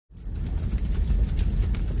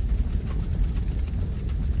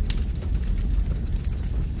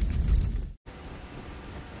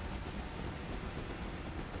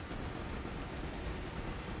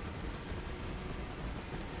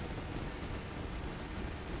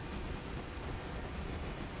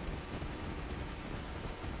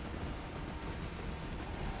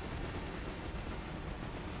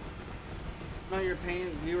you're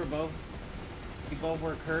paying. We both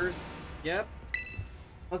were cursed. Yep.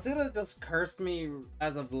 Masuda just cursed me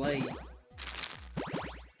as of late.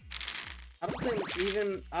 I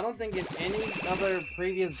don't think in any other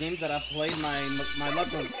previous games that I played my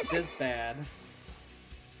luck was this bad.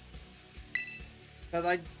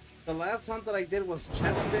 Cause the last hunt that I did was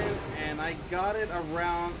Chespin, and I got it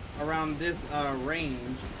around this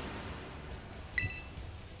range.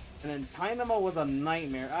 And then Tynamo was a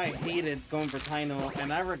nightmare. I hated going for Tynamo,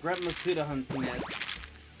 and I regret Masuda hunting it.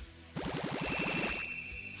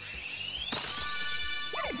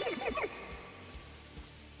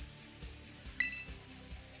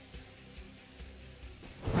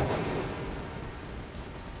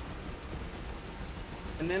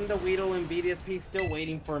 And then the Weedle and BDSP still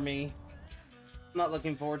waiting for me. I'm not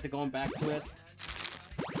looking forward to going back to it.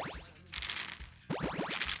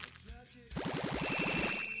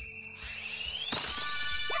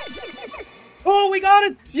 Oh, we got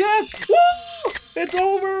it! Yes! Woo! It's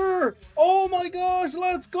over! Oh my gosh,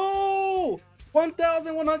 let's go!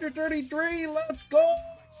 1,133, let's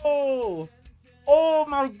go! Oh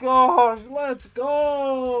my gosh, let's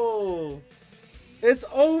go! It's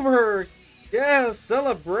over! Yes,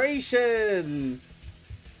 celebration!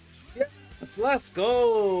 Yes, let's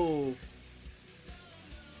go!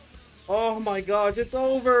 Oh my gosh, it's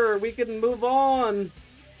over! We can move on!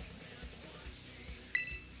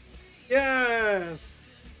 Yes!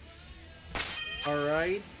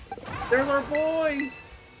 Alright. There's our boy!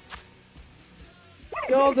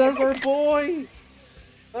 Yo, there's our boy!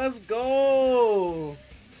 Let's go!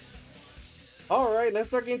 Alright, let's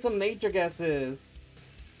start getting some nature guesses.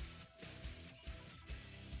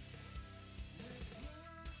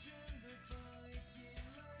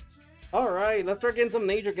 Alright, let's start getting some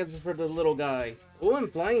nature guesses for the little guy. Oh,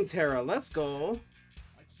 and Flying Terra, let's go.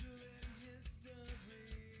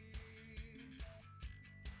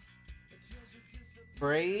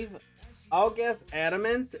 Brave. I'll guess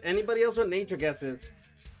Adamant. Anybody else with nature guesses?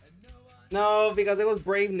 No, because it was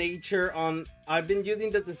Brave Nature on... I've been using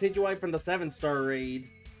the Decidueye from the 7-star raid.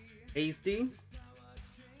 Hasty.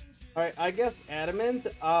 Alright, I guess Adamant.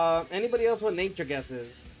 Anybody else with nature guesses?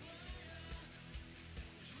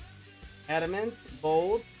 Adamant.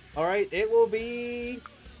 Bold. Alright, it will be...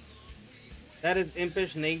 That is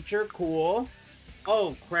Impish Nature. Cool.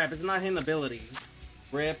 Oh, crap. It's not hidden ability.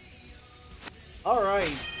 Rip.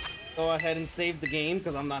 Alright. Go ahead and save the game,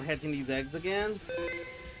 because I'm not hatching these eggs again.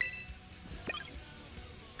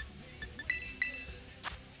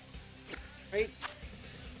 Right.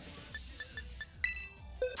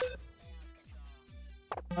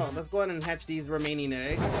 Oh, let's go ahead and hatch these remaining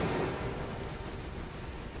eggs.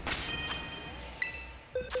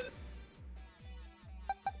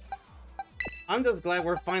 I'm just glad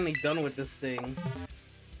we're finally done with this thing.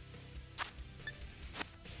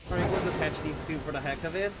 Alright, we'll just hatch these two for the heck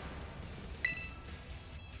of it.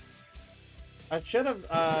 I should have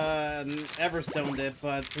Everstoned it,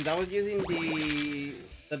 but since I was using the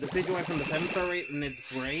Decidueye from the 7-star rate and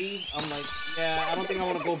it's Brave, I'm like, yeah, I don't think I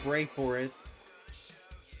want to go Brave for it.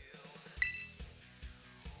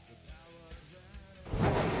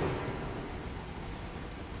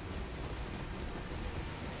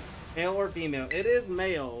 Male or female? It is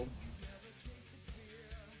male.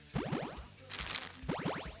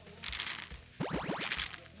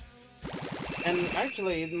 And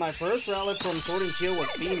actually, my first Rowlet from Sword and Shield was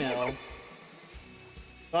female.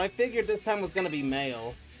 So I figured this time was gonna be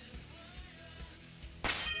male.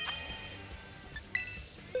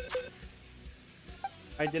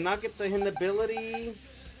 I did not get the hidden ability,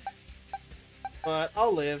 but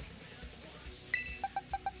I'll live.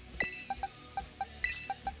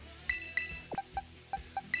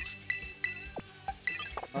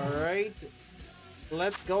 Alright,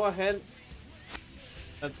 let's go ahead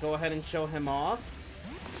and show him off.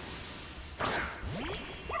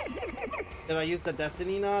 Did I use the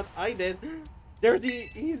Destiny Knot? I did. There's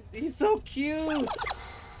he's so cute!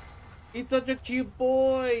 He's such a cute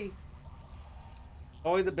boy!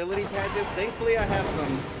 Oh, his ability patches. Thankfully I have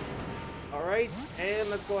some. Alright, and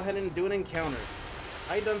let's go ahead and do an encounter.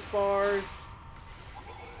 Hi, Dunsparce.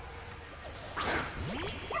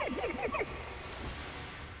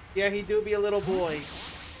 Yeah, he do be a little boy.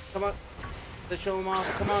 Come on. Let's show him off.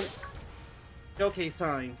 Come on. Showcase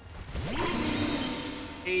time.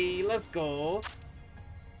 Hey, let's go.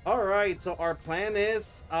 Alright, so our plan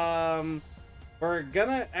is, we're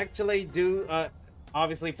gonna actually do,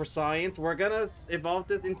 obviously for science, we're gonna evolve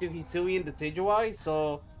this into Hisuian Decidueye,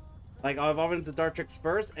 so, like, I'll evolve it into Dartrix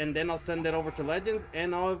first, and then I'll send it over to Legends,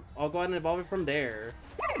 and I'll go ahead and evolve it from there.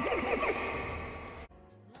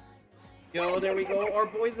 Yo, there we go. Our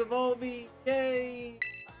boy's evolving. Yay!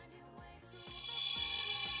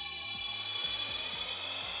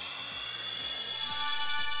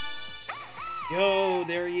 Yo,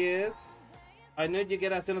 there he is. I knew you'd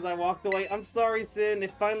get as soon as I walked away. I'm sorry, Sin.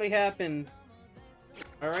 It finally happened.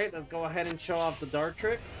 Alright, let's go ahead and show off the Dark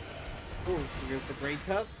Tricks. Ooh, here's the Great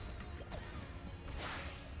Tusk.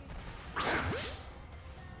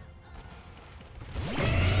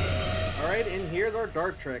 Alright, and here's our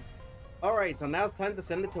Dark Tricks. Alright, so now it's time to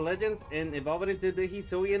send it to Legends and evolve it into the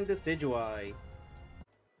Hisuian Decidueye.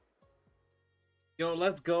 Yo,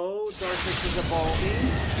 let's go. Dark Tricks is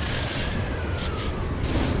evolving.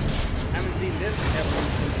 Haven't seen this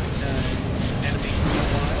evolution animation in a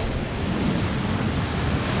while.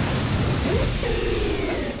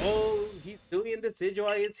 Oh, Hisuian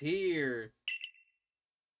Decidueye is here.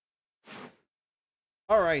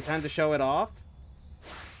 Alright, time to show it off.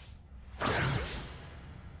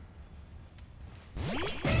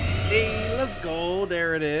 Hey, let's go.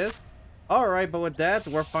 There it is. Alright, but with that,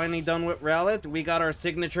 we're finally done with Rowlet. We got our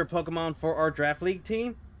signature Pokemon for our Draft League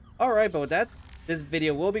team. Alright, but with that, this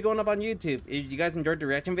video will be going up on YouTube. If you guys enjoyed the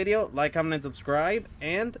reaction video, like, comment, and subscribe.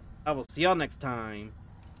 And I will see y'all next time.